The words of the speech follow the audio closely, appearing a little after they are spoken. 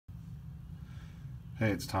Hey,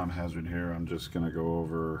 it's Tom Hazzard here. I'm just going to go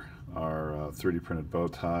over our 3D printed bow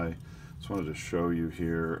tie. Just wanted to show you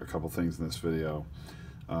here a couple things in this video.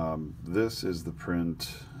 This is the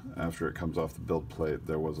print after it comes off the build plate.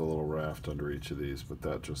 There was a little raft under each of these, but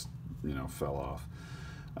that just, fell off.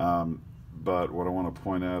 But what I want to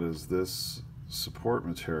point out is this support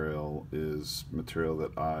material is material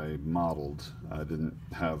that I modeled. I didn't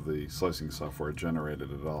have the slicing software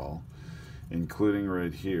generated at all, including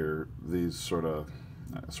right here, these sort of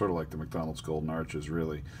like the McDonald's golden arches,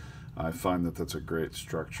 really. I find that that's a great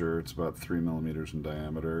structure. It's about 3 millimeters in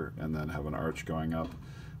diameter and then have an arch going up,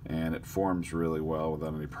 and it forms really well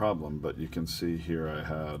without any problem. But you can see here I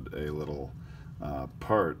had a little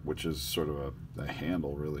part, which is sort of a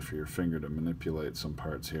handle really for your finger to manipulate some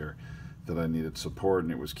parts here, that I needed support,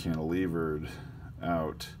 and it was cantilevered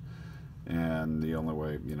out, and the only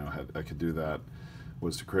way I could do that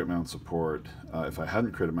was to create my own support. If I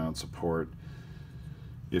hadn't created my own support,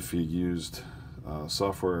 if you used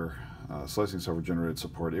slicing software generated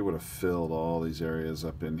support, it would have filled all these areas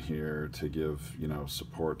up in here to give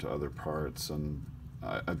support to other parts. And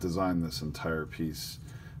I designed this entire piece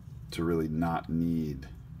to really not need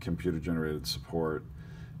computer generated support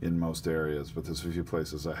in most areas, but there's a few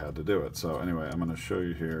places I had to do it. So anyway, I'm going to show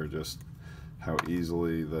you here just how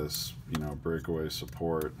easily this breakaway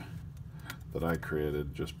support that I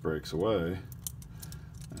created just breaks away,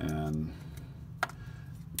 and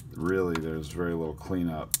really there's very little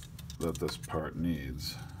cleanup that this part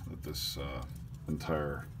needs, that this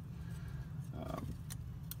entire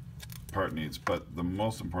part needs. But the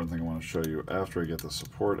most important thing I want to show you after I get the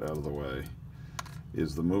support out of the way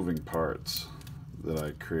is the moving parts that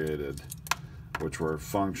I created, which were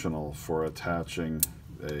functional for attaching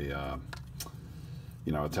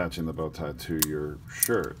attaching the bow tie to your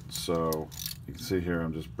shirt. So you can see here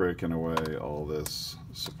I'm just breaking away all this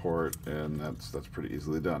support, and that's pretty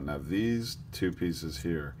easily done. Now these two pieces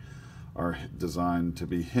here are designed to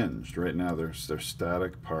be hinged. Right now they're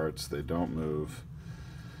static parts, they don't move,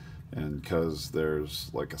 and because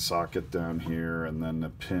there's like a socket down here and then a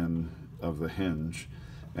pin of the hinge,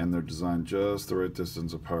 and they're designed just the right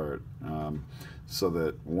distance apart, so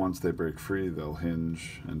that once they break free they'll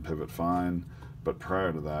hinge and pivot fine. But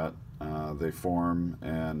prior to that, they form,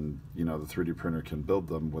 and the 3D printer can build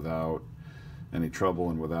them without any trouble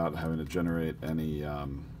and without having to generate any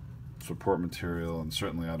support material, and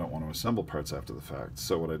certainly I don't want to assemble parts after the fact.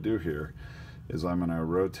 So what I do here is I'm going to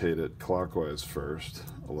rotate it clockwise first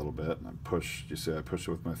a little bit, and I push it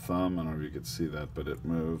with my thumb. I don't know if you could see that, but it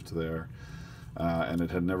moved there, and it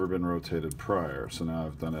had never been rotated prior, so now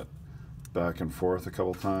I've done it back and forth a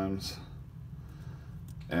couple times.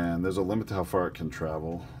 And there's a limit to how far it can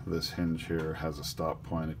travel. This hinge here has a stop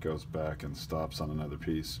point. It goes back and stops on another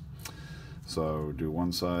piece. So do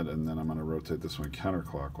one side, and then I'm going to rotate this one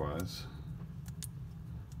counterclockwise,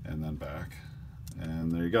 and then back. And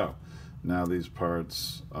there you go. Now these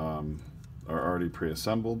parts are already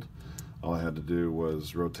pre-assembled. All I had to do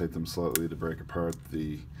was rotate them slightly to break apart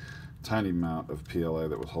the tiny amount of PLA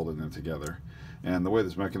that was holding them together. And the way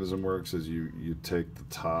this mechanism works is you take the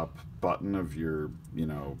top button of your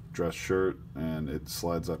dress shirt, and it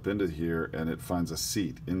slides up into here, and it finds a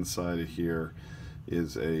seat. Inside of here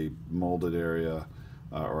is a molded area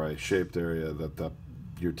or a shaped area that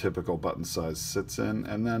your typical button size sits in,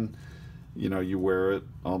 and then you wear it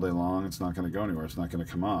all day long. It's not going to go anywhere. It's not going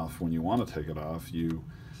to come off. When you want to take it off, you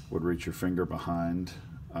would reach your finger behind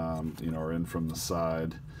or in from the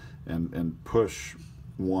side and push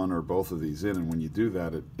one or both of these in, and when you do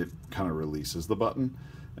that, it kind of releases the button,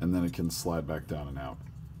 and then it can slide back down and out.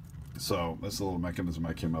 So that's a little mechanism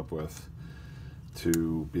I came up with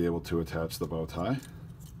to be able to attach the bow tie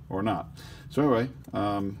or not. So anyway,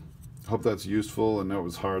 hope that's useful. I know it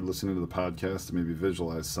was hard listening to the podcast to maybe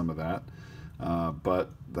visualize some of that,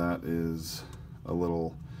 but that is a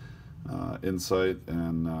little insight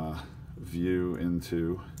and view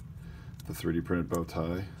into the 3D printed bow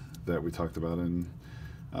tie that we talked about in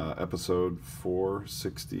episode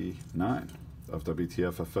 469 of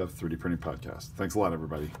WTFFF 3D Printing Podcast. Thanks a lot,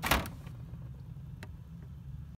 everybody.